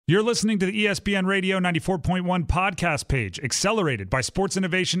You're listening to the ESPN Radio 94.1 podcast page, accelerated by Sports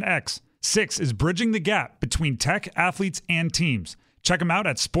Innovation X. 6 is bridging the gap between tech, athletes, and teams. Check them out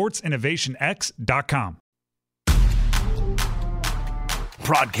at sportsinnovationx.com.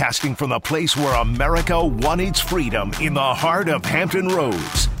 Broadcasting from the place where America won its freedom in the heart of Hampton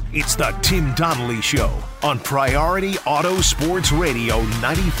Roads. It's the Tim Donnelly Show on Priority Auto Sports Radio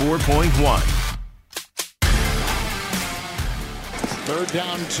 94.1. Third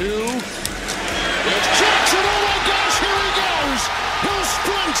down 2. It's Jackson. Oh my gosh, here he goes. He'll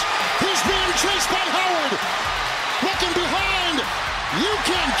sprint. He's being chased by Howard. Looking behind. You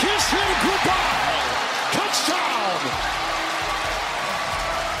can kiss him goodbye. Touchdown.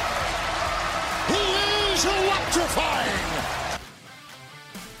 He is electrifying.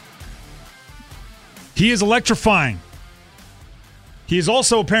 He is electrifying. He is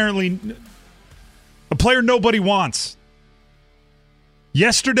also apparently a player nobody wants.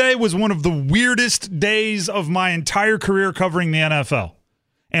 Yesterday was one of the weirdest days of my entire career covering the NFL.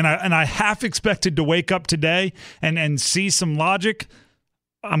 And I half expected to wake up today and see some logic.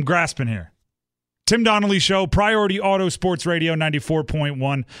 I'm grasping here. Tim Donnelly Show, Priority Auto Sports Radio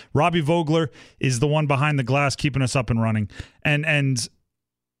 94.1. Robbie Vogler is the one behind the glass keeping us up and running. And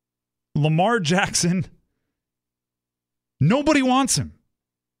Lamar Jackson, nobody wants him.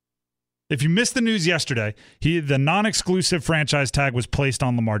 If you missed the news yesterday, the non-exclusive franchise tag was placed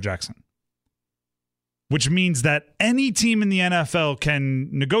on Lamar Jackson, which means that any team in the NFL can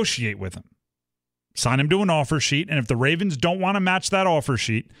negotiate with him, sign him to an offer sheet, and if the Ravens don't want to match that offer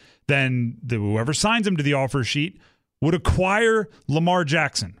sheet, then whoever signs him to the offer sheet would acquire Lamar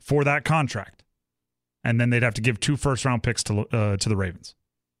Jackson for that contract, and then they'd have to give 2 first-round picks to the Ravens.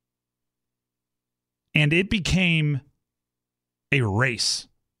 And it became a race.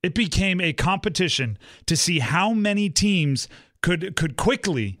 It became a competition to see how many teams could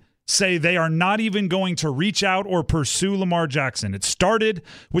quickly say they are not even going to reach out or pursue Lamar Jackson. It started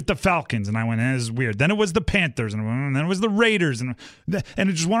with the Falcons, and I went, this is weird. Then it was the Panthers, and then it was the Raiders, and it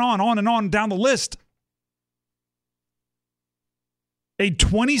just went on and on down the list. A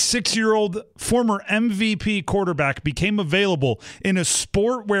 26-year-old former MVP quarterback became available in a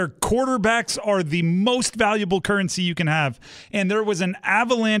sport where quarterbacks are the most valuable currency you can have. And there was an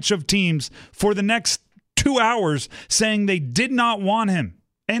avalanche of teams for the next 2 hours saying they did not want him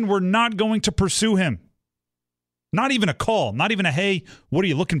and were not going to pursue him. Not even a call, not even a, hey, what are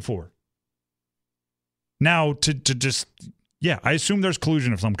you looking for? Now, I assume there's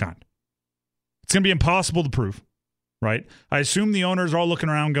collusion of some kind. It's going to be impossible to prove. Right? I assume the owners are all looking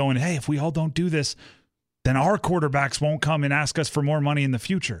around going, hey, if we all don't do this, then our quarterbacks won't come and ask us for more money in the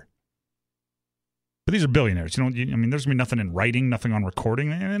future. But these are billionaires. There's going to be nothing in writing, nothing on recording.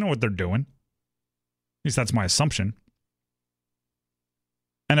 They know what they're doing. At least that's my assumption.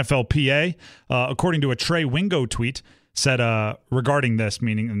 NFLPA, according to a Trey Wingo tweet, said regarding this,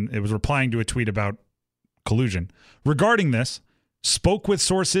 meaning it was replying to a tweet about collusion. Regarding this, spoke with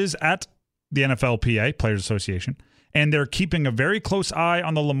sources at the NFLPA, Players Association, and they're keeping a very close eye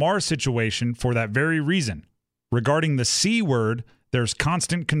on the Lamar situation for that very reason. Regarding the C word, there's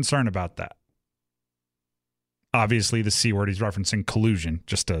constant concern about that. Obviously, the C word, he's referencing collusion,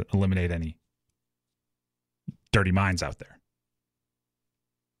 just to eliminate any dirty minds out there.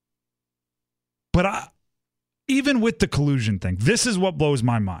 But even with the collusion thing, this is what blows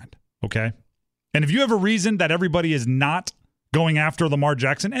my mind, okay? And if you have a reason that everybody is not going after Lamar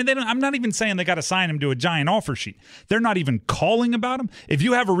Jackson, and I'm not even saying they got to sign him to a giant offer sheet. They're not even calling about him. If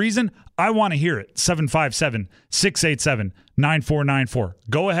you have a reason, I want to hear it. 757-687-9494.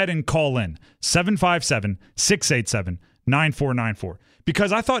 Go ahead and call in. 757-687-9494.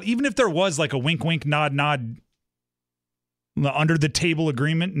 Because I thought even if there was like a wink, wink, nod, nod under the table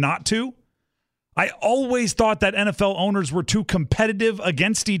agreement not to, I always thought that NFL owners were too competitive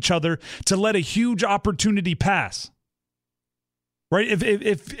against each other to let a huge opportunity pass. Right?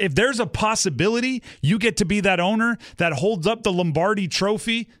 If there's a possibility you get to be that owner that holds up the Lombardi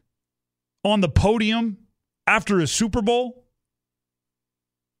trophy on the podium after a Super Bowl,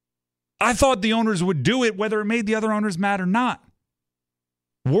 I thought the owners would do it whether it made the other owners mad or not.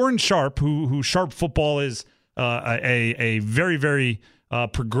 Warren Sharp, who Sharp Football is a very, very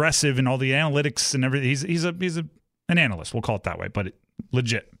progressive in all the analytics and everything. He's an analyst, we'll call it that way, but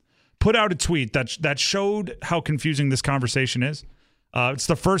legit. Put out a tweet that showed how confusing this conversation is. It's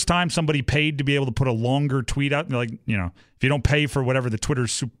the first time somebody paid to be able to put a longer tweet out. Like, if you don't pay for whatever the Twitter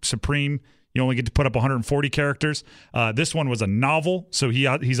Supreme, you only get to put up 140 characters. This one was a novel, so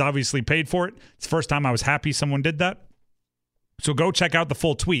he's obviously paid for it. It's the first time I was happy someone did that. So go check out the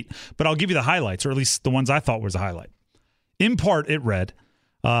full tweet, but I'll give you the highlights, or at least the ones I thought was a highlight. In part, it read,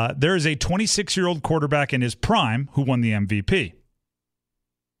 There is a 26-year-old quarterback in his prime who won the MVP.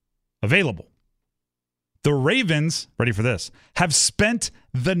 Available. The Ravens, ready for this, have spent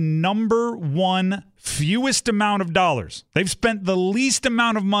the number one fewest amount of dollars. They've spent the least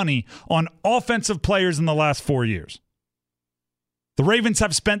amount of money on offensive players in the last 4 years. The Ravens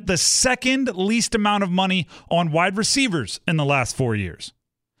have spent the second least amount of money on wide receivers in the last 4 years.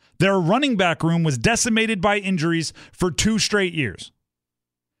 Their running back room was decimated by injuries for 2 straight years.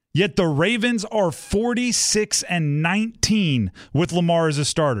 Yet the Ravens are 46-19 with Lamar as a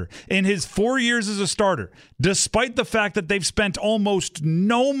starter. In his 4 years as a starter, despite the fact that they've spent almost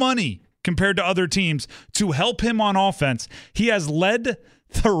no money compared to other teams to help him on offense, he has led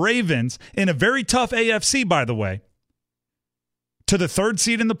the Ravens in a very tough AFC, by the way, to the 3rd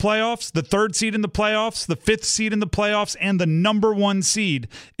seed in the playoffs, the 3rd seed in the playoffs, the 5th seed in the playoffs, and the number 1 seed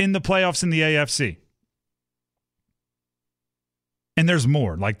in the playoffs in the AFC. And there's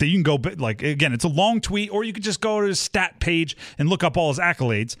more. Like, you can go, like, again, it's a long tweet, or you could just go to his stat page and look up all his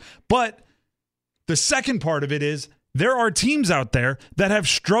accolades. But the second part of it is there are teams out there that have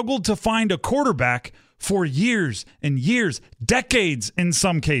struggled to find a quarterback for years and years, decades in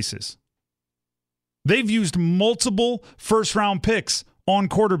some cases. They've used multiple first-round picks on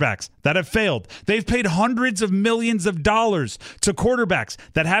quarterbacks that have failed. They've paid hundreds of millions of dollars to quarterbacks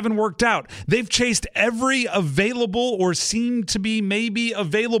that haven't worked out. They've chased every available or seemed to be maybe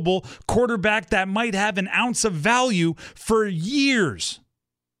available quarterback that might have an ounce of value for years.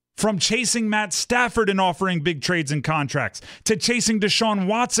 From chasing Matt Stafford and offering big trades and contracts, to chasing Deshaun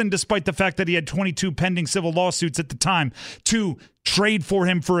Watson despite the fact that he had 22 pending civil lawsuits at the time, to trade for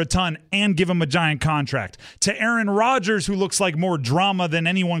him for a ton and give him a giant contract, to Aaron Rodgers, who looks like more drama than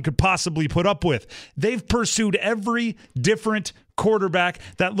anyone could possibly put up with. They've pursued every different quarterback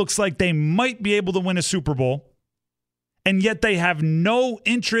that looks like they might be able to win a Super Bowl, and yet they have no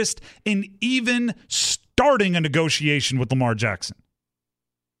interest in even starting a negotiation with Lamar Jackson.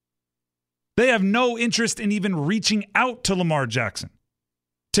 They have no interest in even reaching out to Lamar Jackson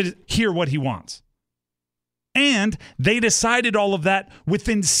to hear what he wants. And they decided all of that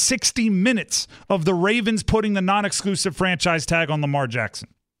within 60 minutes of the Ravens putting the non-exclusive franchise tag on Lamar Jackson.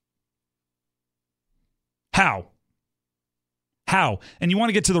 How? And you want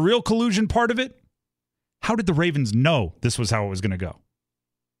to get to the real collusion part of it? How did the Ravens know this was how it was going to go?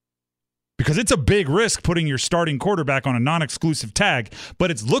 Because it's a big risk putting your starting quarterback on a non-exclusive tag,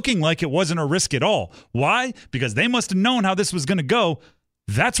 but it's looking like it wasn't a risk at all. Why? Because they must have known how this was going to go.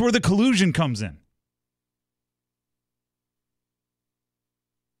 That's where the collusion comes in.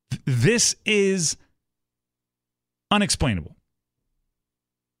 This is unexplainable.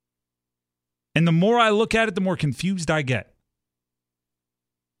 And the more I look at it, the more confused I get.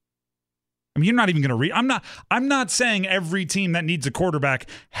 I mean, you're not even going to read. I'm not saying every team that needs a quarterback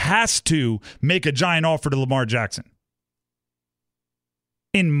has to make a giant offer to Lamar Jackson.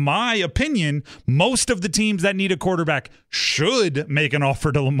 In my opinion, most of the teams that need a quarterback should make an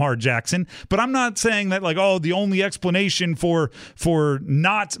offer to Lamar Jackson. But I'm not saying that, like, oh, the only explanation for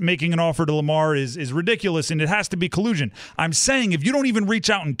not making an offer to Lamar is ridiculous and it has to be collusion. I'm saying if you don't even reach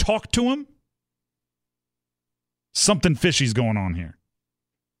out and talk to him, something fishy's going on here.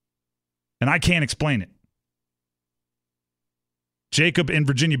 And I can't explain it. Jacob in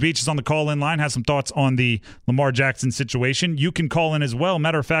Virginia Beach is on the call-in line, has some thoughts on the Lamar Jackson situation. You can call in as well.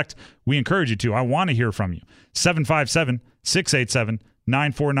 Matter of fact, we encourage you to. I want to hear from you.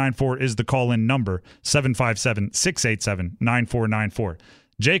 757-687-9494 is the call-in number. 757-687-9494.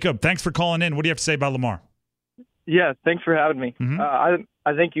 Jacob, thanks for calling in. What do you have to say about Lamar? Yeah, thanks for having me. Mm-hmm.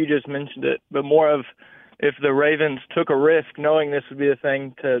 I think you just mentioned it, but more of if the Ravens took a risk knowing this would be a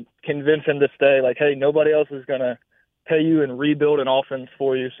thing to convince him to stay, like, hey, nobody else is going to pay you and rebuild an offense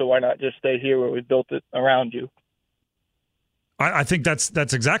for you, so why not just stay here where we built it around you? I think that's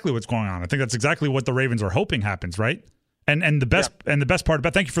exactly what's going on. I think that's exactly what the Ravens are hoping happens, right? And the best part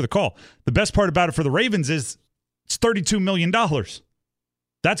about, thank you for the call. The best part about it for the Ravens is it's $32 million.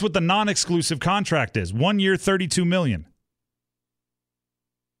 That's what the non-exclusive contract is. 1 year, $32 million.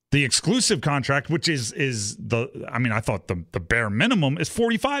 The exclusive contract, which is I thought the bare minimum is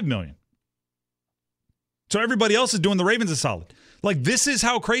 $45 million. So everybody else is doing the Ravens a solid. Like, this is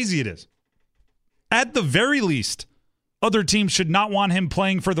how crazy it is. At the very least, other teams should not want him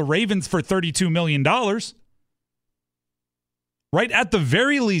playing for the Ravens for $32 million. Right? At the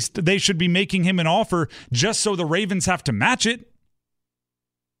very least, they should be making him an offer just so the Ravens have to match it.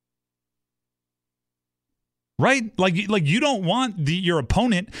 Right? Like you don't want your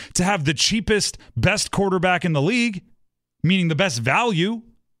opponent to have the cheapest, best quarterback in the league, meaning the best value.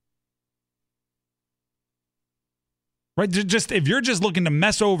 Right? Just if you're just looking to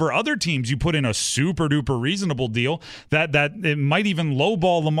mess over other teams, you put in a super duper reasonable deal that it might even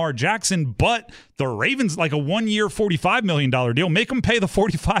lowball Lamar Jackson, but the Ravens like a 1 year $45 million deal, make them pay the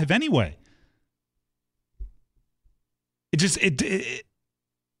 45 anyway. It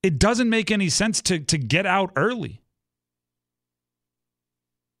doesn't make any sense to get out early.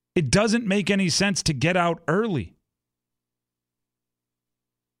 It doesn't make any sense to get out early.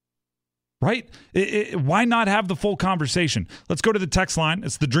 Right? Why not have the full conversation? Let's go to the text line.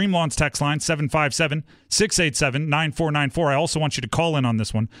 It's the Dream Lawns text line, 757-687-9494. I also want you to call in on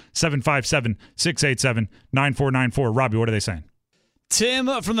this one, 757-687-9494. Robbie, what are they saying?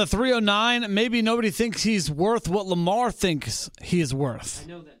 Tim from the 309, maybe nobody thinks he's worth what Lamar thinks he is worth. I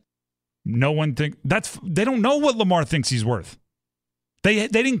know that. No one they don't know what Lamar thinks he's worth. They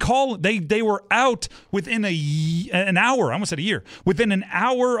didn't call. They were out within an hour. I almost said a year. Within an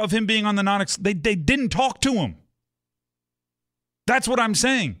hour of him being on the they didn't talk to him. That's what I'm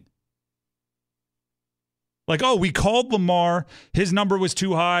saying. Like, oh, we called Lamar. His number was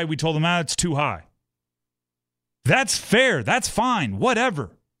too high. We told him, it's too high. That's fair. That's fine.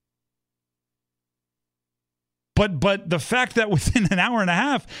 Whatever. But the fact that within an hour and a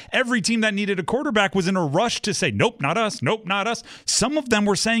half, every team that needed a quarterback was in a rush to say, nope, not us. Nope, not us. Some of them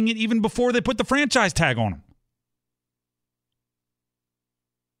were saying it even before they put the franchise tag on him.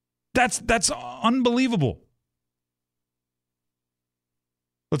 That's unbelievable.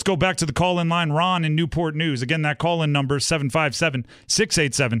 Let's go back to the call-in line. Ron in Newport News. Again, that call-in number is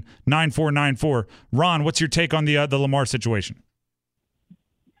 757-687-9494. Ron, what's your take on the Lamar situation?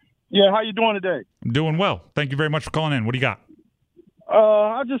 Yeah, how you doing today? I'm doing well. Thank you very much for calling in. What do you got?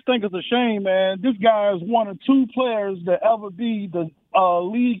 I just think it's a shame, man. This guy is one of two players to ever be the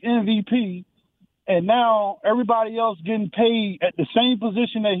league MVP, and now everybody else getting paid at the same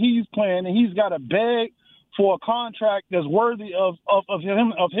position that he's playing, and he's got to beg for a contract that's worthy of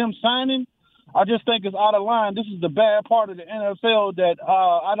him signing. I just think it's out of line. This is the bad part of the NFL that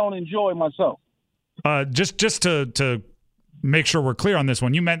I don't enjoy myself. Just to make sure we're clear on this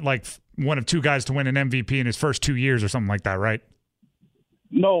one, you meant like one of two guys to win an MVP in his first 2 years or something like that, right?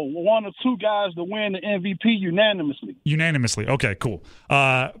 No, one of two guys to win the MVP unanimously. Unanimously. Okay, cool.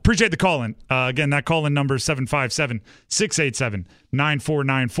 Appreciate the call-in. Again, that call-in number is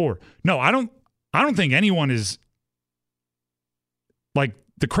 757-687-9494. No, I don't think anyone is I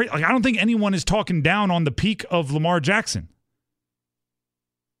don't think anyone is talking down on the peak of Lamar Jackson.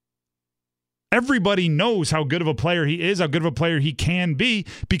 Everybody knows how good of a player he is, how good of a player he can be,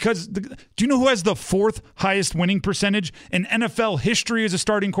 because do you know who has the fourth highest winning percentage in NFL history as a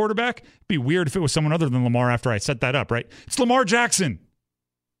starting quarterback? It'd be weird if it was someone other than Lamar after I set that up, right? It's Lamar Jackson.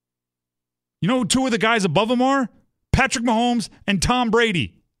 You know who two of the guys above him are? Patrick Mahomes and Tom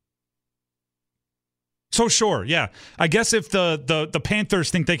Brady. So sure, yeah. I guess if the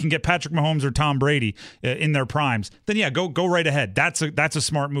Panthers think they can get Patrick Mahomes or Tom Brady in their primes, then yeah, go right ahead. That's a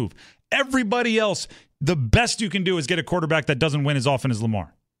smart move. Everybody else, the best you can do is get a quarterback that doesn't win as often as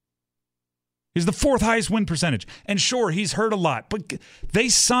Lamar. He's the fourth highest win percentage. And sure, he's hurt a lot, but they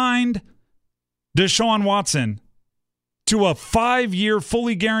signed Deshaun Watson to a 5-year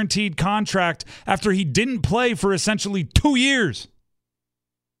fully guaranteed contract after he didn't play for essentially 2 years.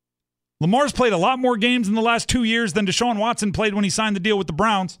 Lamar's played a lot more games in the last 2 years than Deshaun Watson played when he signed the deal with the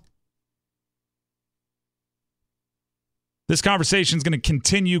Browns. This conversation is going to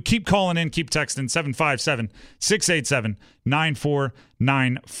continue. Keep calling in. Keep texting.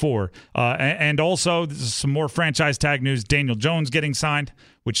 757-687-9494. And also, this is some more franchise tag news. Daniel Jones getting signed,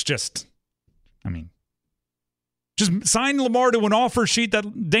 which just sign Lamar to an offer sheet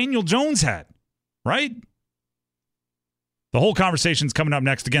that Daniel Jones had, right? The whole conversation is coming up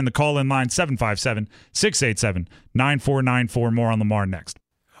next. Again, the call-in line, 757-687-9494. More on Lamar next.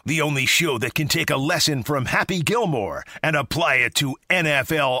 The only show that can take a lesson from Happy Gilmore and apply it to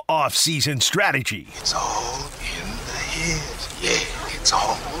NFL offseason strategy. It's all in the head. Yeah, it's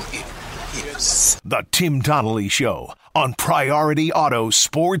all in the hips. The Tim Donnelly Show on Priority Auto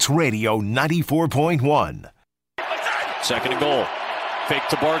Sports Radio 94.1. Second and goal. Fake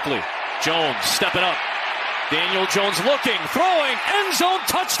to Barkley. Jones stepping up. Daniel Jones looking, throwing, end zone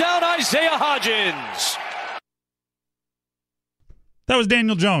touchdown, Isaiah Hodgins. That was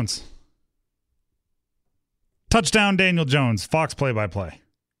Daniel Jones. Touchdown, Daniel Jones. Fox play-by-play.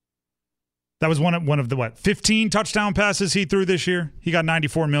 That was one of the 15 touchdown passes he threw this year. He got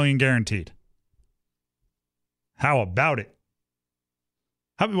 $94 million guaranteed. How about it?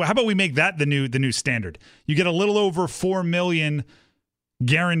 How about we make that the new standard? You get a little over $4 million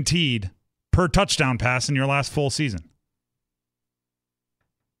guaranteed per touchdown pass in your last full season.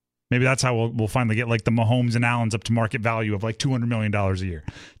 Maybe that's how we'll finally get like the Mahomes and Allens up to market value of like $200 million a year.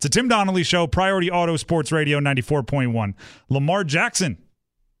 It's a Tim Donnelly Show, Priority Auto Sports Radio 94.1. Lamar Jackson.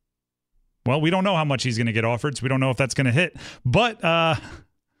 Well, we don't know how much he's going to get offered, so we don't know if that's going to hit. But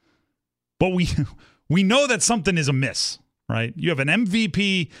we know that something is amiss, right? You have an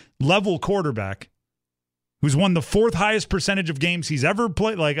MVP level quarterback who's won the 4th highest percentage of games he's ever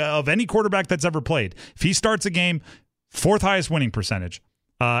played, like of any quarterback that's ever played. If he starts a game, 4th highest winning percentage.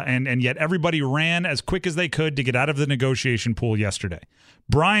 And yet everybody ran as quick as they could to get out of the negotiation pool yesterday.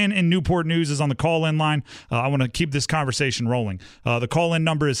 Brian in Newport News is on the call-in line. I want to keep this conversation rolling. The call-in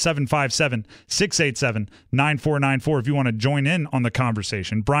number is 757-687-9494 if you want to join in on the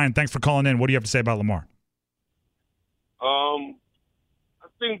conversation. Brian, thanks for calling in. What do you have to say about Lamar? I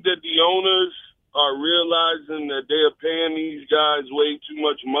think that the owners are realizing that they are paying these guys way too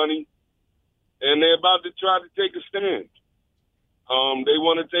much money, and they're about to try to take a stand. They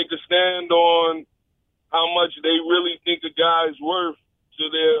want to take a stand on how much they really think a guy's worth to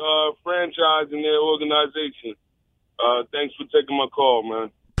their franchise and their organization. Thanks for taking my call,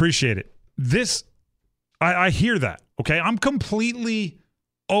 man. Appreciate it. I hear that, okay? I'm completely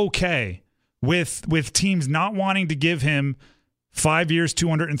okay with teams not wanting to give him 5 years,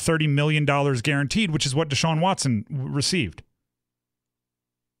 $230 million guaranteed, which is what Deshaun Watson received.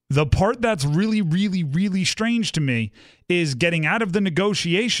 The part that's really, really, really strange to me is getting out of the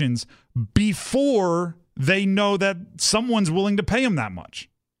negotiations before they know that someone's willing to pay him that much.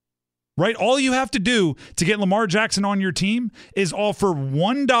 Right? All you have to do to get Lamar Jackson on your team is offer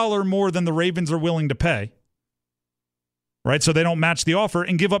 $1 more than the Ravens are willing to pay. Right? So they don't match the offer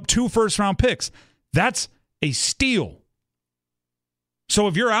and give up 2 first-round picks. That's a steal. So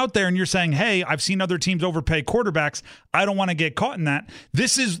if you're out there and you're saying, hey, I've seen other teams overpay quarterbacks, I don't want to get caught in that.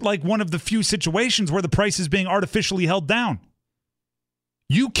 This is like one of the few situations where the price is being artificially held down.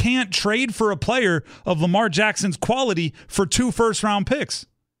 You can't trade for a player of Lamar Jackson's quality for 2 first-round picks.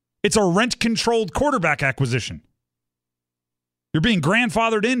 It's a rent-controlled quarterback acquisition. You're being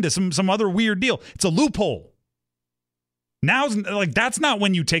grandfathered into some other weird deal. It's a loophole. Now's like that's not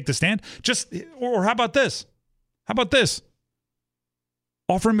when you take the stand. Or how about this? How about this?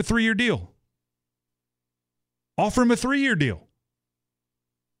 Offer him a 3-year deal. Offer him a 3-year deal.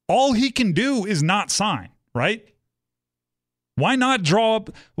 All he can do is not sign, right? Why not draw up?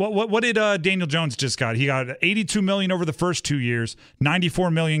 What did Daniel Jones just got? He got $82 million over the first 2 years,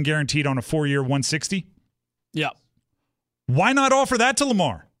 $94 million guaranteed on a 4-year, $160. Yeah. Why not offer that to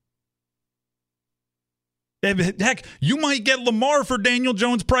Lamar? Heck, you might get Lamar for Daniel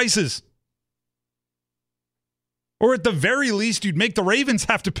Jones prices. Or at the very least, you'd make the Ravens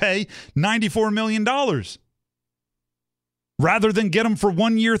have to pay $94 million rather than get him for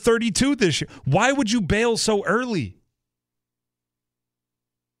 1 year, $32 this year. Why would you bail so early?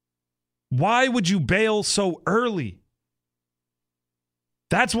 Why would you bail so early?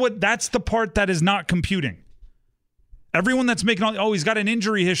 That's the part that is not computing. Everyone that's making he's got an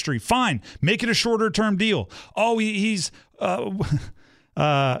injury history. Fine. Make it a shorter term deal.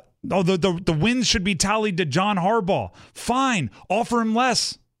 The wins should be tallied to John Harbaugh. Fine. Offer him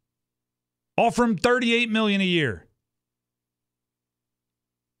less. Offer him $38 million a year.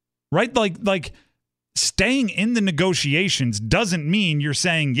 Right? Like staying in the negotiations doesn't mean you're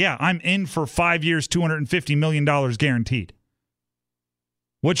saying, yeah, I'm in for 5 years, $250 million guaranteed.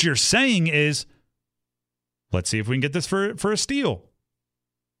 What you're saying is, let's see if we can get this for a steal.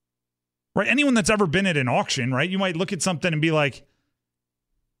 Right? Anyone that's ever been at an auction, right? You might look at something and be like,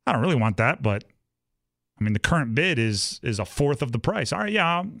 I don't really want that, but I mean, the current bid is 1/4 of the price. All right,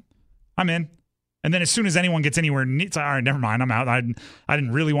 yeah, I'm in. And then as soon as anyone gets anywhere near, it's like, all right, never mind, I'm out. I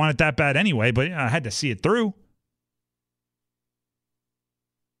didn't really want it that bad anyway, but I had to see it through.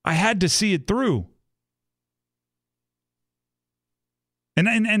 I had to see it through. And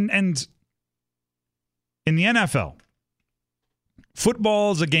in the NFL,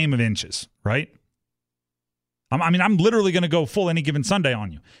 football is a game of inches, right? I'm literally going to go full any given Sunday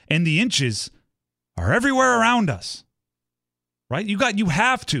on you. And the inches are everywhere around us, right? You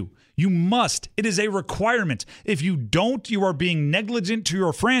have to. You must. It is a requirement. If you don't, you are being negligent to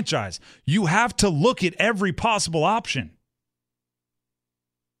your franchise. You have to look at every possible option.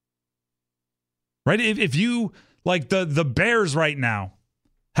 Right? If you, like the Bears right now,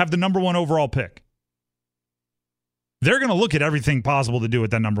 have the number 1 overall pick, they're going to look at everything possible to do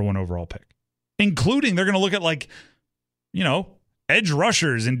with that number 1 overall pick. Including they're going to look at edge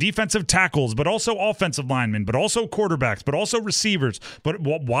rushers and defensive tackles, but also offensive linemen, but also quarterbacks, but also receivers. But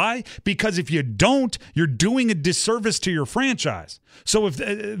why? Because if you don't, you're doing a disservice to your franchise. So if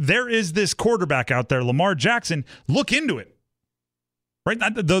there is this quarterback out there, Lamar Jackson, look into it. right?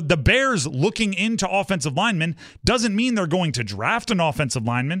 The Bears looking into offensive linemen doesn't mean they're going to draft an offensive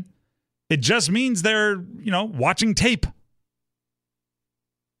lineman. It just means they're, watching tape.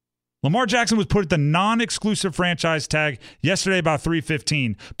 Lamar Jackson was put at the non-exclusive franchise tag yesterday about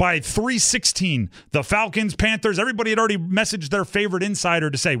 3:15. By 3:16, the Falcons, Panthers, everybody had already messaged their favorite insider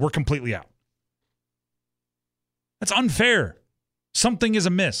to say, we're completely out. That's unfair. Something is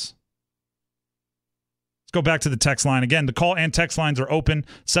amiss. Let's go back to the text line. Again, the call and text lines are open,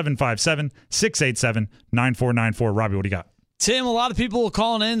 757-687-9494. Robbie, what do you got? Tim, a lot of people are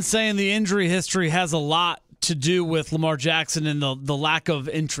calling in saying the injury history has a lot to do with Lamar Jackson and the lack of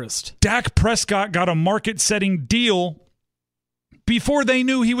interest. Dak Prescott got a market-setting deal before they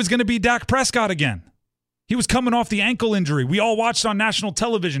knew he was going to be Dak Prescott again. He was coming off the ankle injury. We all watched on national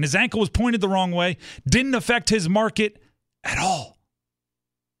television. His ankle was pointed the wrong way. Didn't affect his market at all.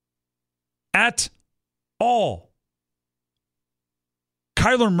 At all.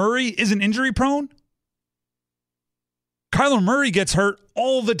 Kyler Murray isn't injury prone? Kyler Murray gets hurt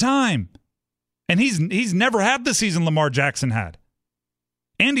all the time. And he's never had the season Lamar Jackson had.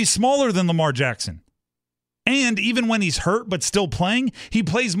 And he's smaller than Lamar Jackson. And even when he's hurt but still playing, he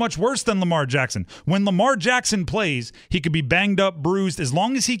plays much worse than Lamar Jackson. When Lamar Jackson plays, he could be banged up, bruised. As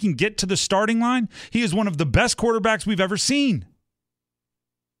long as he can get to the starting line, he is one of the best quarterbacks we've ever seen.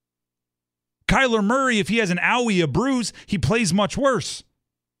 Kyler Murray, if he has an owie, a bruise, he plays much worse.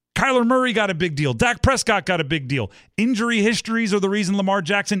 Kyler Murray got a big deal. Dak Prescott got a big deal. Injury histories are the reason Lamar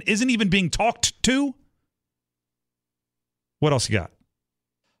Jackson isn't even being talked to. What else you got?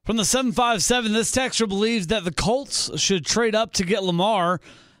 From the 757, this texter believes that the Colts should trade up to get Lamar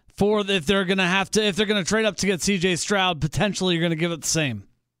if they're going to trade up to get CJ Stroud, potentially you're going to give it the same.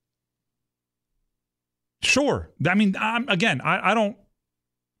 Sure. I mean, I don't.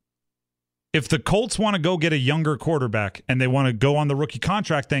 If the Colts want to go get a younger quarterback and they want to go on the rookie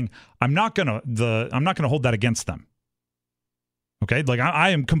contract thing, I'm not gonna hold that against them. Okay, like I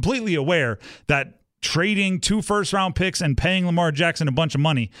am completely aware that trading 2 first-round picks and paying Lamar Jackson a bunch of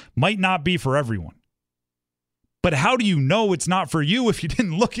money might not be for everyone. But how do you know it's not for you if you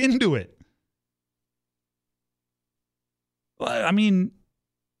didn't look into it? I mean,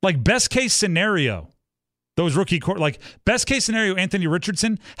 like best case scenario. Those best case scenario, Anthony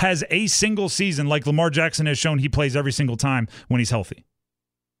Richardson has a single season like Lamar Jackson has shown he plays every single time when he's healthy.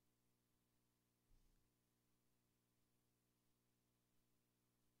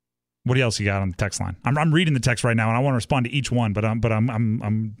 What else you got on the text line? I'm reading the text right now, and I want to respond to each one, but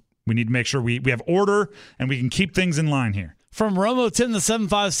we need to make sure we have order and we can keep things in line here. From Romo Tim, the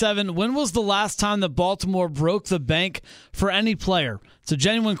 757, when was the last time that Baltimore broke the bank for any player? It's a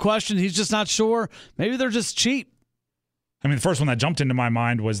genuine question. He's just not sure. Maybe they're just cheap. I mean, the first one that jumped into my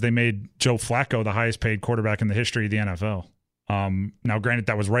mind was they made Joe Flacco the highest paid quarterback in the history of the NFL. Now, granted,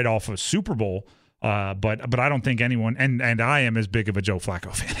 that was right off of Super Bowl, but I don't think anyone, and I am as big of a Joe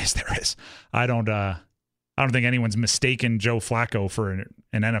Flacco fan as there is. I don't think anyone's mistaken Joe Flacco for an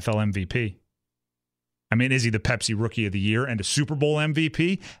NFL MVP. I mean, is he the Pepsi Rookie of the Year and a Super Bowl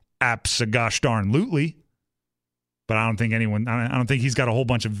MVP? Abso-gosh-darn-lutely. But I don't think he's got a whole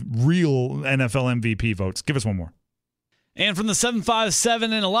bunch of real NFL MVP votes. Give us one more. And from the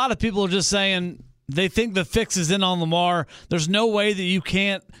 757, and a lot of people are just saying they think the fix is in on Lamar. There's no way that you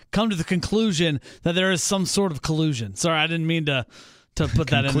can't come to the conclusion that there is some sort of collusion. Sorry, I didn't mean to put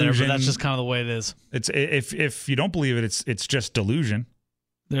that in there, but that's just kind of the way it is. It's if you don't believe it, it's just delusion.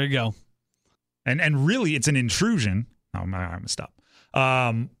 There you go. And really, it's an intrusion. Oh, I'm going to stop.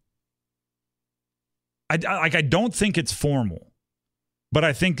 I don't think it's formal, but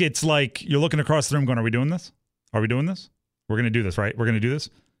I think it's like you're looking across the room going, are we doing this? Are we doing this? We're going to do this, right? We're going to do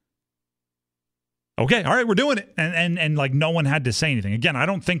this? Okay, all right, we're doing it. And like no one had to say anything. Again, I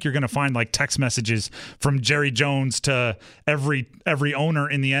don't think you're going to find like text messages from Jerry Jones to every owner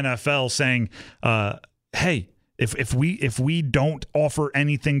in the NFL saying, hey, If we don't offer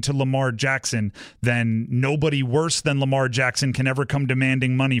anything to Lamar Jackson, then nobody worse than Lamar Jackson can ever come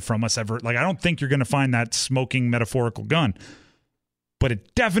demanding money from us ever. Like, I don't think you're going to find that smoking metaphorical gun, but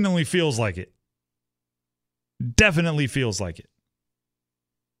it definitely feels like it. Definitely feels like it.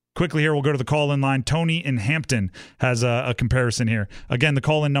 Quickly here, we'll go to the call-in line. Tony in Hampton has a comparison here. Again, the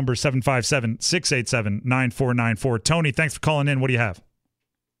call-in number is 757-687-9494. Tony, thanks for calling in. What do you have?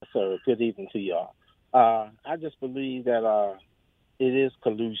 So, good evening to y'all. I just believe that it is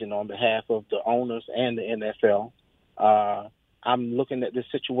collusion on behalf of the owners and the NFL. I'm looking at this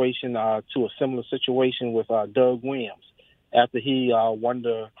situation to a similar situation with Doug Williams after he won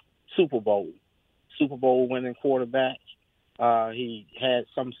the Super Bowl winning quarterback. He had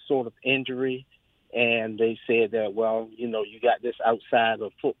some sort of injury, and they said that, well, you know, you got this outside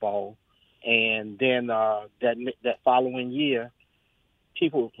of football. And then that following year,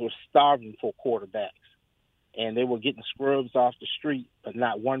 people were starving for quarterbacks, and they were getting scrubs off the street, but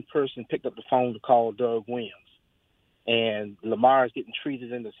not one person picked up the phone to call Doug Williams. And Lamar is getting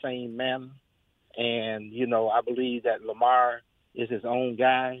treated in the same manner. And, you know, I believe that Lamar is his own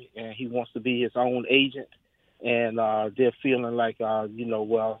guy, and he wants to be his own agent. And they're feeling like, you know,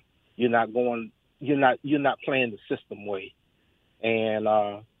 well, you're not playing the system way. And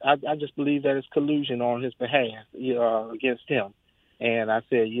I just believe that it's collusion on his behalf against him. And I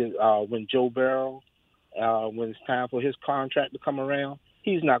said, when Joe Burrow, when it's time for his contract to come around,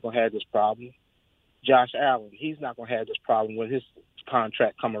 he's not going to have this problem. Josh Allen, he's not going to have this problem when his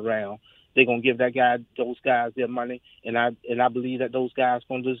contract come around. They're going to give those guys their money, and I believe that those guys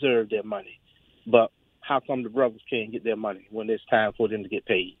going to deserve their money. But how come the brothers can't get their money when it's time for them to get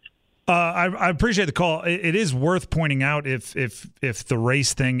paid? I appreciate the call. It is worth pointing out if the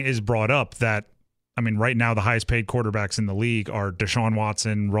race thing is brought up that, I mean, right now the highest paid quarterbacks in the league are Deshaun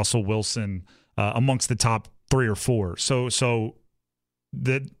Watson, Russell Wilson, amongst the top 3 or 4. So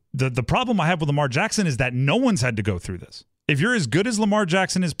the problem I have with Lamar Jackson is that no one's had to go through this. If you're as good as Lamar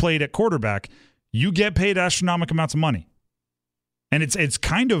Jackson has played at quarterback, you get paid astronomical amounts of money. And it's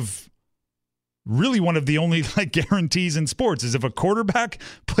kind of really one of the only guarantees in sports is if a quarterback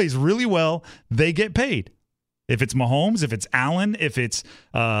plays really well, they get paid. If it's Mahomes, if it's Allen, if it's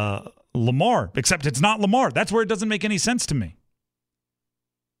Lamar, except it's not Lamar. That's where it doesn't make any sense to me.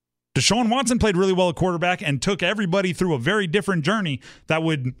 Deshaun Watson played really well at quarterback and took everybody through a very different journey that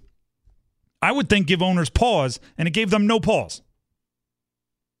would, I would think, give owners pause, and it gave them no pause.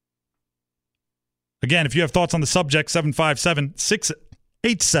 Again, if you have thoughts on the subject,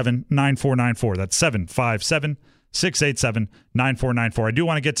 757-687-9494. That's 757-687-9494. I do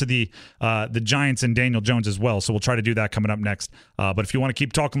want to get to the Giants and Daniel Jones as well, so we'll try to do that coming up next. But if you want to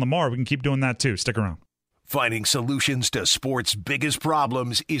keep talking Lamar, we can keep doing that too. Stick around. Finding solutions to sports' biggest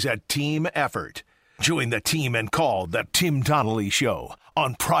problems is a team effort. Join the team and call The Tim Donnelly Show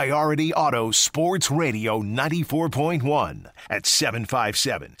on Priority Auto Sports Radio 94.1 at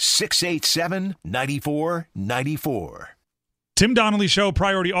 757-687-9494. Tim Donnelly Show,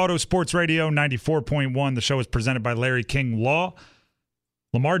 Priority Auto Sports Radio 94.1. The show is presented by Larry King Law.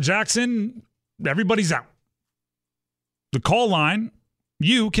 Lamar Jackson, everybody's out. The call line,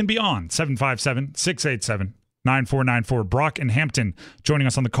 you can be on 757-687-9494. Brock in Hampton joining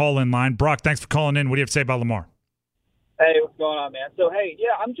us on the call-in line. Brock, thanks for calling in. What do you have to say about Lamar? Hey, what's going on, man? So, hey,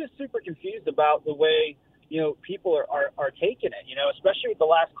 yeah, I'm just super confused about the way, people are taking it, especially with the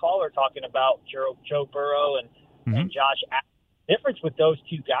last caller talking about Joe Burrow and Josh Allen. The difference with those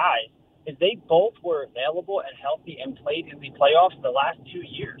two guys is they both were available and healthy and played in the playoffs the last 2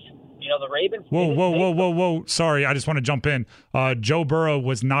 years. The Ravens. Whoa. Sorry, I just want to jump in. Joe Burrow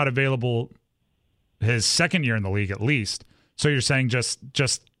was not available his second year in the league, at least. So you're saying just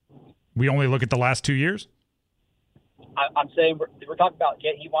we only look at the last 2 years? I'm saying we're talking about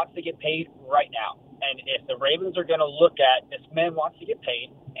he wants to get paid right now. And if the Ravens are going to look at this man wants to get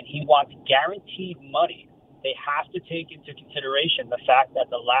paid and he wants guaranteed money, they have to take into consideration the fact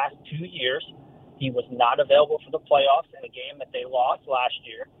that the last 2 years he was not available for the playoffs in a game that they lost last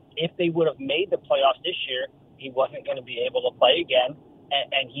year. If they would have made the playoffs this year, he wasn't going to be able to play again.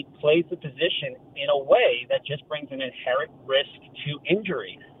 And he plays the position in a way that just brings an inherent risk to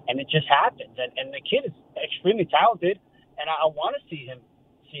injury. And it just happens. And the kid is extremely talented, and I want to see him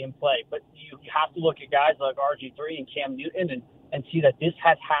play. But you have to look at guys like RG3 and Cam Newton and see that this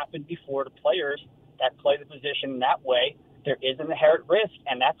has happened before to players that play the position in that way. There is an inherent risk,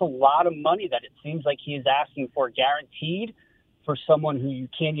 and that's a lot of money that it seems like he is asking for guaranteed for someone who you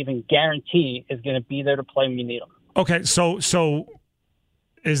can't even guarantee is going to be there to play when you need them. Okay, so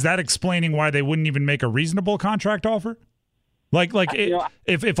is that explaining why they wouldn't even make a reasonable contract offer?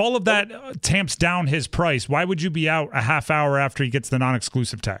 If all of that tamps down his price, why would you be out a half hour after he gets the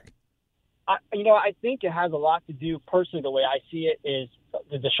non-exclusive tag? I think it has a lot to do, personally, the way I see it, is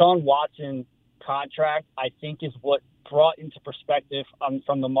the Deshaun Watson contract, I think, is what brought into perspective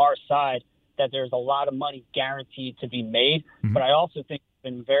from Lamar's side that there's a lot of money guaranteed to be made. Mm-hmm. But I also think it's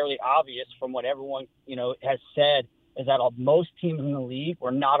been very obvious from what everyone, has said is that most teams in the league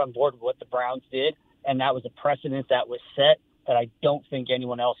were not on board with what the Browns did. And that was a precedent that was set that I don't think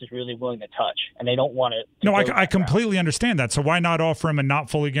anyone else is really willing to touch. And they don't want to. No, I completely understand that. So why not offer him a not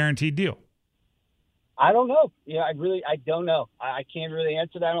fully guaranteed deal? I don't know. I don't know. I can't really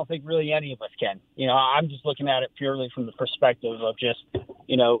answer that. I don't think really any of us can. I'm just looking at it purely from the perspective of just,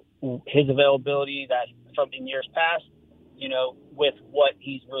 his availability that from in years past with what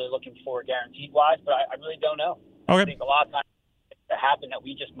he's really looking for guaranteed wise. But I really don't know. Okay. I think a lot of times it happen that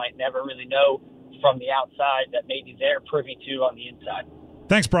we just might never really know from the outside that maybe they're privy to on the inside.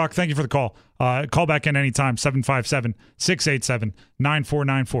 Thanks, Brock. Thank you for the call. Call back in anytime,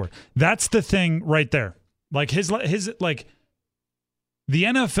 757-687-9494. That's the thing right there. Like the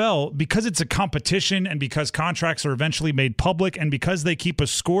NFL, because it's a competition and because contracts are eventually made public and because they keep a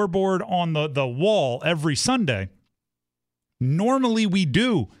scoreboard on the wall every Sunday, normally we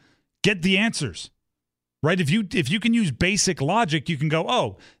do get the answers, right? If you can use basic logic, you can go,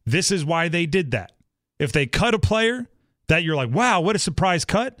 oh, this is why they did that. If they cut a player that you're like, wow, what a surprise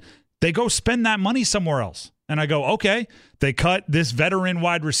cut, they go spend that money somewhere else. And I go, okay, they cut this veteran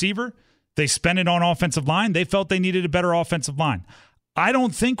wide receiver. They spent it on offensive line. They felt they needed a better offensive line. I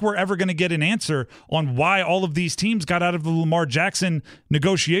don't think we're ever going to get an answer on why all of these teams got out of the Lamar Jackson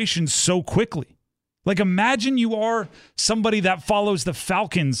negotiations so quickly. Like, imagine you are somebody that follows the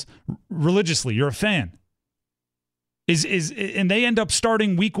Falcons religiously. You're a fan. And they end up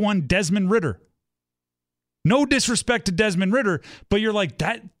starting week 1 Desmond Ridder. No disrespect to Desmond Ridder, but you're like,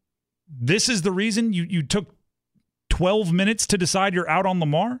 this is the reason you took 12 minutes to decide you're out on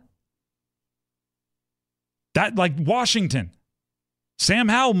Lamar? That, like Washington. Sam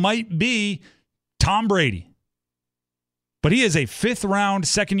Howell might be Tom Brady, but he is a 5th-round,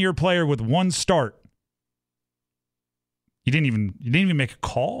 second-year player with 1 start. You didn't even make a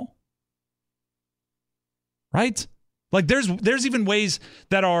call, right? Like there's even ways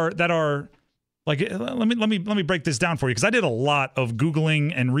that are like, let me break this down for you, because I did a lot of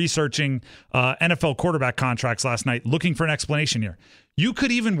Googling and researching NFL quarterback contracts last night, looking for an explanation here. You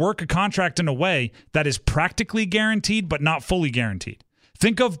could even work a contract in a way that is practically guaranteed but not fully guaranteed.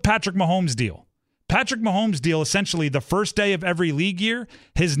 Think of Patrick Mahomes' deal. Patrick Mahomes' deal, essentially the first day of every league year,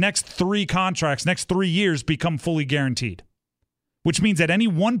 his next 3 contracts, next 3 years become fully guaranteed, which means at any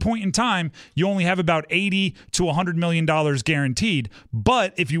one point in time, you only have about $80 to $100 million guaranteed.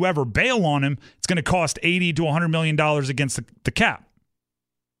 But if you ever bail on him, it's going to cost $80 to $100 million against the cap.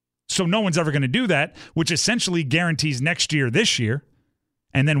 So no one's ever going to do that, which essentially guarantees next year, this year.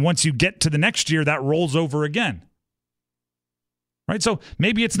 And then once you get to the next year, that rolls over again. Right? So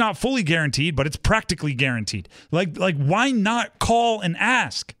maybe it's not fully guaranteed, but it's practically guaranteed. Like why not call and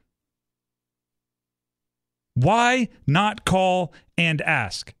ask? Why not call and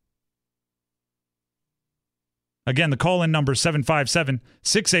ask? Again, the call-in number is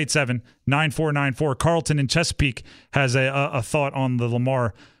 757-687-9494. Carlton in Chesapeake has a thought on the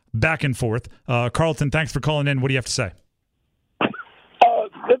Lamar back and forth. Carlton, thanks for calling in. What do you have to say?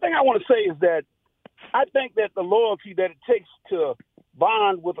 The thing I want to say is that I think that the loyalty that it takes to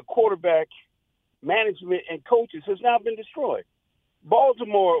bond with a quarterback, management, and coaches has now been destroyed.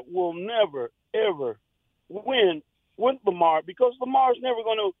 Baltimore will never, ever win with Lamar because Lamar's never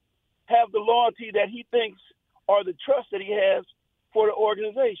going to have the loyalty that he thinks or the trust that he has for the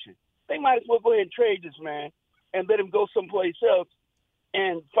organization. They might as well go ahead and trade this man and let him go someplace else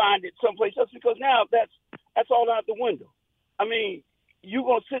and find it someplace else, because now that's all out the window. I mean, you're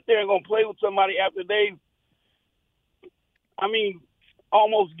going to sit there and going to play with somebody after they've,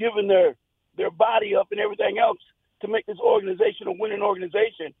 almost given their body up and everything else to make this organization a winning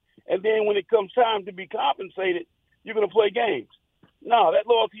organization. And then when it comes time to be compensated, you're going to play games. No, that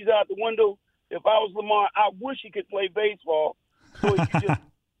loyalty's out the window. If I was Lamar, I wish he could play baseball. So he could just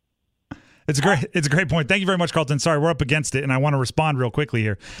It's a great point. Thank you very much, Carlton. Sorry, we're up against it, and I want to respond real quickly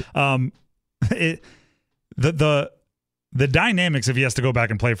here. The dynamics, if he has to go back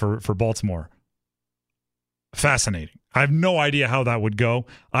and play for Baltimore, fascinating. I have no idea how that would go.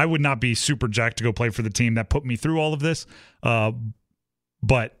 I would not be super jacked to go play for the team that put me through all of this,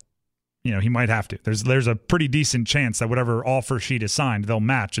 but he might have to. There's a pretty decent chance that whatever offer sheet is signed, they'll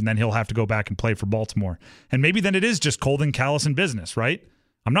match, and then he'll have to go back and play for Baltimore. And maybe then it is just cold and callous in business, right?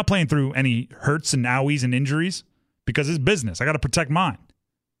 I'm not playing through any hurts and owies and injuries because it's business. I got to protect mine.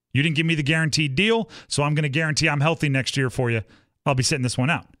 You didn't give me the guaranteed deal, so I'm going to guarantee I'm healthy next year for you. I'll be sitting this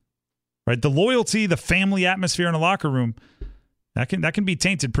one out. Right? The loyalty, the family atmosphere in a locker room, that can be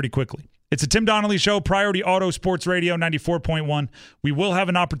tainted pretty quickly. It's a Tim Donnelly Show, Priority Auto Sports Radio 94.1. We will have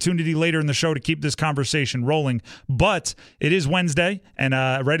an opportunity later in the show to keep this conversation rolling, but it is Wednesday, and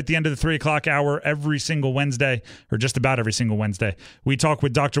right at the end of the 3 o'clock hour, every single Wednesday, or just about every single Wednesday, we talk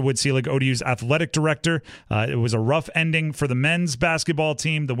with Dr. Wood Selig, ODU's athletic director. It was a rough ending for the men's basketball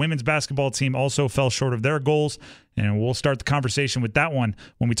team. The women's basketball team also fell short of their goals. And we'll start the conversation with that one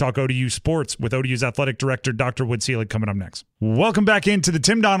when we talk ODU sports with ODU's athletic director, Dr. Wood Selig, coming up next. Welcome back into the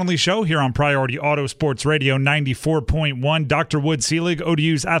Tim Donnelly Show here on Priority Auto Sports Radio 94.1. Dr. Wood Selig,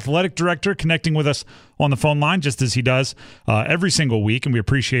 ODU's athletic director, connecting with us on the phone line, just as he does every single week, and we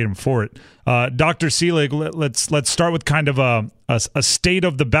appreciate him for it. Dr. Selig, let's start with kind of a state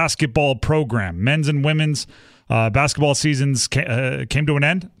of the basketball program. Men's and women's basketball seasons came to an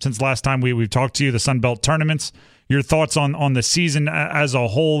end since last time we've talked to you, the Sun Belt tournaments. Your thoughts on the season as a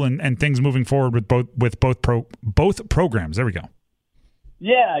whole and things moving forward with both programs. There we go.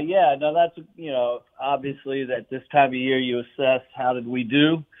 Yeah. No, that's, obviously that this time of year you assess how did we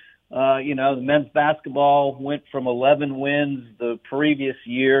do. The men's basketball went from 11 wins the previous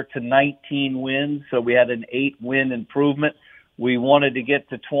year to 19 wins, so we had an 8-win improvement. We wanted to get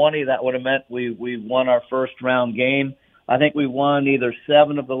to 20. That would have meant we won our first round game. I think we won either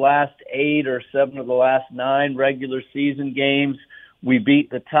 7 of the last 8 or 7 of the last 9 regular season games. We beat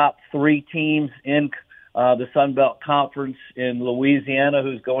the top 3 teams in the Sun Belt Conference in Louisiana,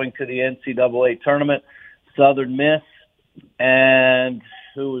 who's going to the NCAA tournament, Southern Miss, and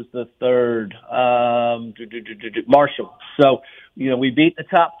who was the third? Marshall. So, we beat the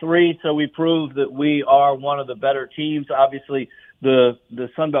top 3, so we proved that we are one of the better teams. Obviously, the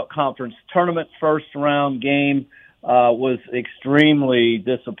Sun Belt Conference tournament first round game was extremely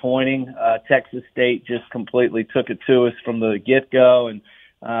disappointing. Texas State just completely took it to us from the get-go, and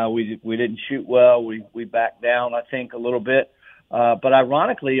we didn't shoot well. We backed down, I think, a little bit. But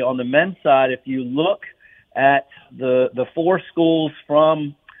ironically, on the men's side, if you look at the 4 schools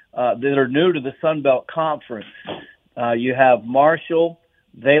from that are new to the Sun Belt Conference, you have Marshall.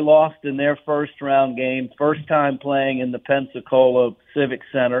 They lost in their first round game, first time playing in the Pensacola Civic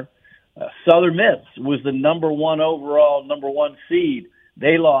Center. Southern Miss was the number 1 overall, number 1 seed.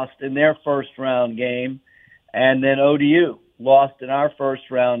 They lost in their first round game. And then ODU lost in our first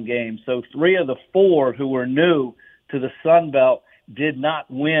round game. So 3 of the 4 who were new to the Sun Belt did not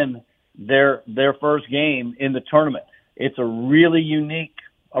win their first game in the tournament. It's a really unique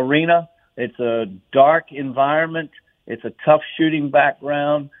arena. It's a dark environment. It's a tough shooting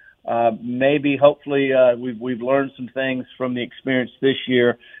background. Hopefully, we've learned some things from the experience this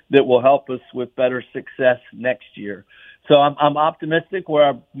year that will help us with better success next year. So I'm optimistic where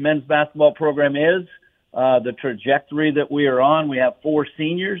our men's basketball program is, the trajectory that we are on. We have 4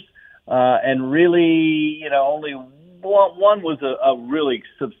 seniors, and really, only one was a really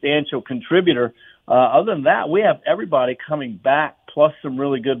substantial contributor. Other than that, we have everybody coming back, plus some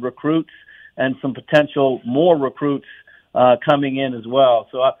really good recruits and some potential more recruits coming in as well.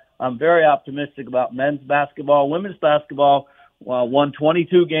 So I'm very optimistic about men's basketball. Women's basketball won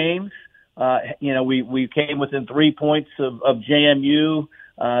 22 games. We came within 3 points of JMU,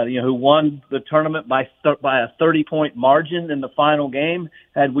 who won the tournament by a 30-point margin in the final game.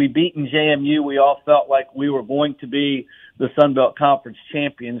 Had we beaten JMU, we all felt like we were going to be the Sun Belt Conference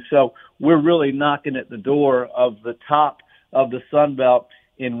champions. So we're really knocking at the door of the top of the Sun Belt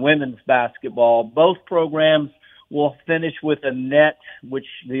in women's basketball. Both programs will finish with a net, which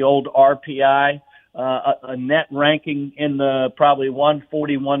the old RPI, a net ranking in the probably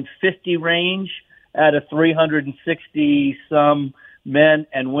 140, 150 range at a 360-some men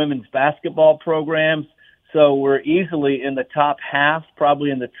and women's basketball programs. So we're easily in the top half,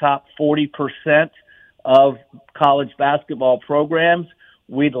 probably in the top 40% of college basketball programs.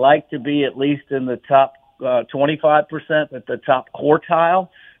 We'd like to be at least in the top 25%, at the top quartile.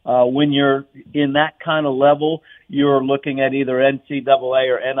 When you're in that kind of level, you're looking at either NCAA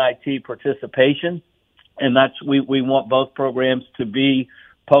or NIT participation. And we want both programs to be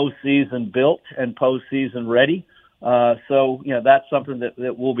postseason built and postseason ready. So that's something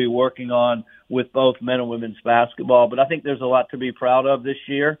that we'll be working on with both men and women's basketball. But I think there's a lot to be proud of this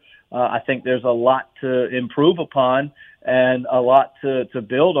year. I think there's a lot to improve upon and a lot to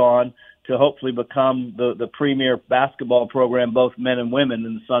build on to hopefully become the premier basketball program, both men and women,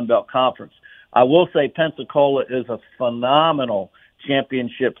 in the Sun Belt Conference. I will say Pensacola is a phenomenal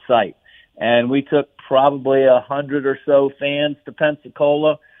championship site. And we took probably 100 or so fans to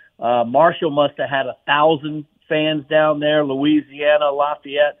Pensacola. Marshall must have had 1,000 fans down there. Louisiana,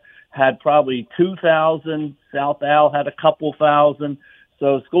 Lafayette had probably 2,000. South Al had a couple thousand.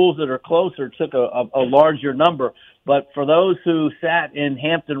 So schools that are closer took a larger number. But for those who sat in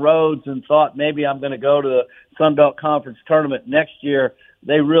Hampton Roads and thought maybe I'm going to go to the Sun Belt Conference tournament next year,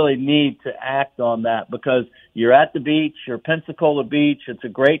 they really need to act on that because you're at the beach, you're Pensacola Beach. It's a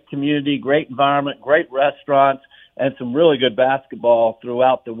great community, great environment, great restaurants, and some really good basketball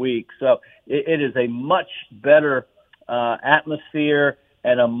throughout the week. So it is a much better atmosphere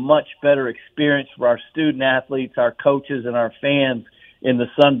and a much better experience for our student athletes, our coaches, and our fans in the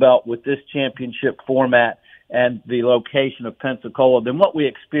Sun Belt with this championship format and the location of Pensacola than what we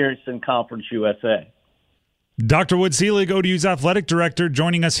experienced in Conference USA. Dr. Wood Selig, ODU's athletic director,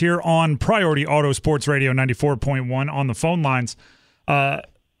 joining us here on Priority Auto Sports Radio 94.1 on the phone lines.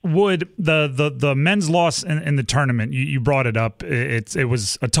 Wood, the men's loss in the tournament, you brought it up. It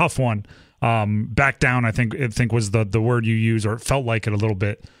was a tough one. Back down, I think was the word you used, or it felt like it a little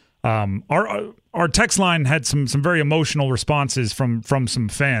bit. Our text line had some very emotional responses from some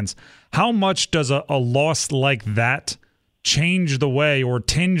fans. How much does a loss like that change the way or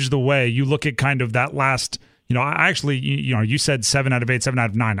tinge the way you look at kind of that last? You said 7 out of 8, 7 out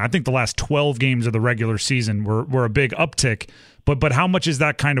of 9. I think the last 12 games of the regular season were a big uptick. But how much is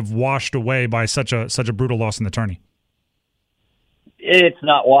that kind of washed away by such a brutal loss in the tourney? It's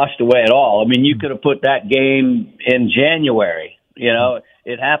not washed away at all. I mean, you could have put that game in January.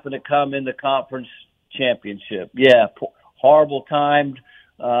 It happened to come in the conference championship. Yeah, horrible timed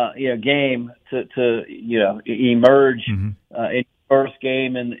game to emerge in the first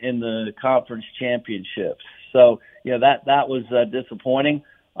game in the conference championships. So that was disappointing.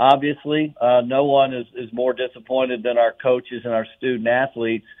 Obviously, no one is more disappointed than our coaches and our student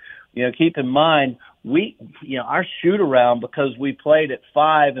athletes. Keep in mind, our shoot around, because we played at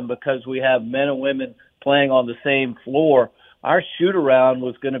 5 and because we have men and women playing on the same floor, our shoot around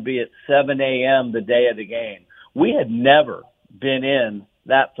was going to be at 7 a.m. the day of the game. We had never been in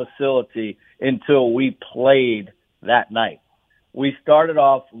that facility until we played that night. We started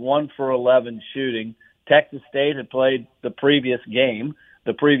off 1 for 11 shooting. Texas State had played the previous game,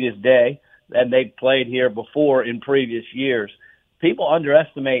 the previous day, and they'd played here before in previous years. People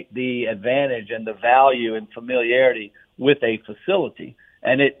underestimate the advantage and the value and familiarity with a facility,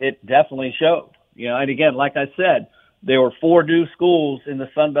 and it definitely showed. And again, like I said, there were 4 new schools in the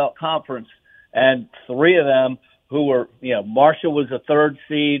Sun Belt Conference, and 3 of them who were, Marshall was a 3rd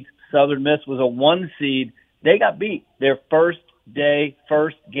seed, Southern Miss was a 1 seed. They got beat their first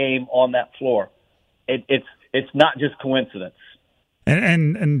game on that floor. It's not just coincidence.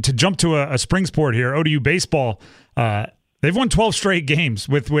 And to jump to a spring sport here, ODU baseball, they've won 12 straight games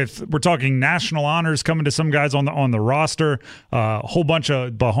with we're talking national honors coming to some guys on the roster, a whole bunch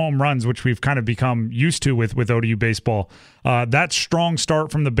of home runs, which we've kind of become used to with ODU baseball. That strong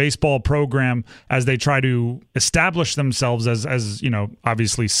start from the baseball program as they try to establish themselves as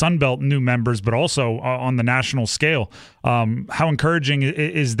obviously Sun Belt new members, but also on the national scale. How encouraging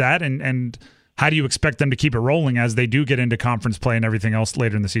is that, and how do you expect them to keep it rolling as they do get into conference play and everything else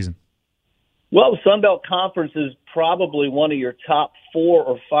later in the season? Well, the Sun Belt Conference is probably one of your top 4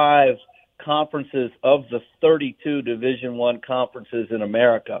 or 5 conferences of the 32 Division I conferences in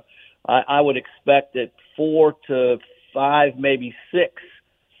America. I would expect that 4 to 5, maybe 6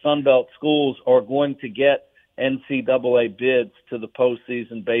 Sun Belt schools are going to get NCAA bids to the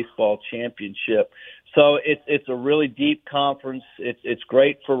postseason baseball championship. So it's a really deep conference. It's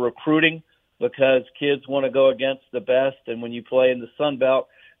great for recruiting because kids want to go against the best, and when you play in the Sun Belt,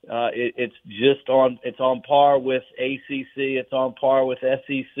 it's on par with ACC, it's on par with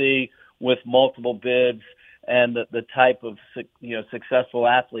SEC, with multiple bids and the type of successful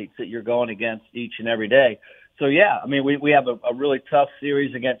athletes that you're going against each and every day. So yeah, I mean we have a really tough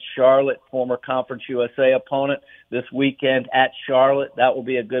series against Charlotte, former Conference USA opponent, this weekend at Charlotte. That will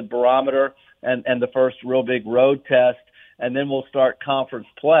be a good barometer and the first real big road test, and then we'll start conference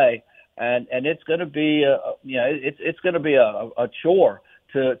play, and it's going to be it's going to be a chore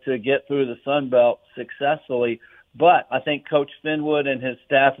to get through the Sun Belt successfully. But I think Coach Finwood and his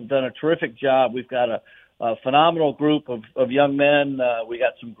staff have done a terrific job. We've got a phenomenal group of young men. We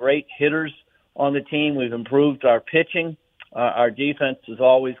got some great hitters on the team. We've improved our pitching. Our defense is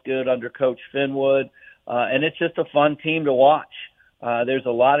always good under Coach Finwood. And it's just a fun team to watch. There's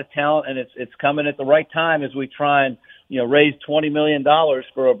a lot of talent, and it's coming at the right time as we try and raise $20 million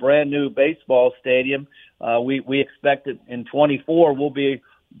for a brand new baseball stadium. We expect that in 24 we'll be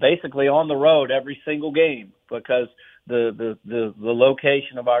basically on the road every single game because the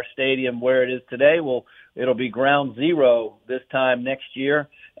location of our stadium where it is today it'll be ground zero this time next year,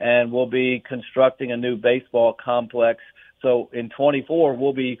 and we'll be constructing a new baseball complex. So in 24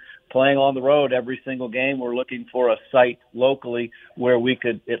 we'll be playing on the road every single game. We're looking for a site locally where we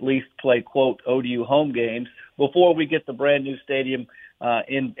could at least play, quote, ODU home games before we get the brand new stadium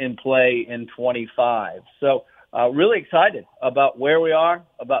in play in 25. So really excited about where we are,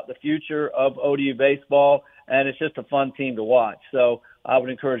 about the future of ODU baseball, and it's just a fun team to watch. So I would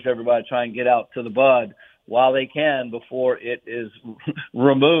encourage everybody to try and get out to the Bud while they can before it is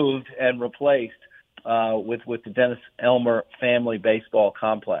removed and replaced with the Dennis Elmer family baseball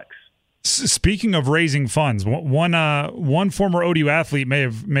complex. Speaking of raising funds, one former ODU athlete may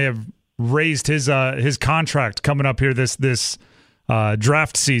have raised his contract coming up here this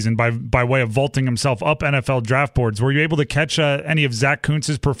draft season by way of vaulting himself up NFL draft boards. Were you able to catch any of Zach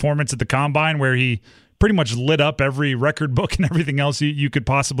Kuntz's performance at the Combine, where he pretty much lit up every record book and everything else you could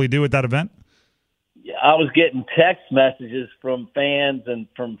possibly do at that event? Yeah, I was getting text messages from fans and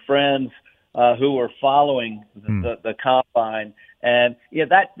from friends who were following the Combine. And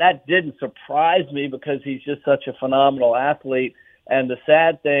that didn't surprise me because he's just such a phenomenal athlete. And the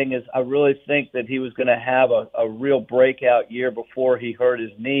sad thing is I really think that he was going to have a real breakout year before he hurt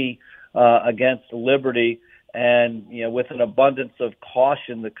his knee against Liberty. And, with an abundance of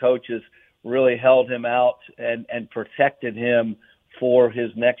caution, the coaches really held him out and protected him for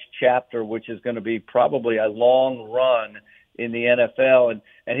his next chapter, which is going to be probably a long run in the NFL.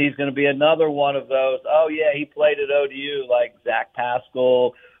 And he's going to be another one of those, oh, yeah, he played at ODU like Zach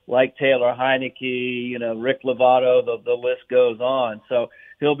Pascal, like Taylor Heineke, Rick Lovato, the list goes on. So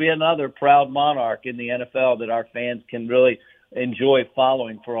he'll be another proud monarch in the NFL that our fans can really enjoy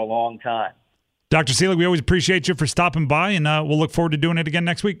following for a long time. Dr. Seelig, we always appreciate you for stopping by, and we'll look forward to doing it again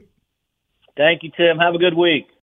next week. Thank you, Tim. Have a good week.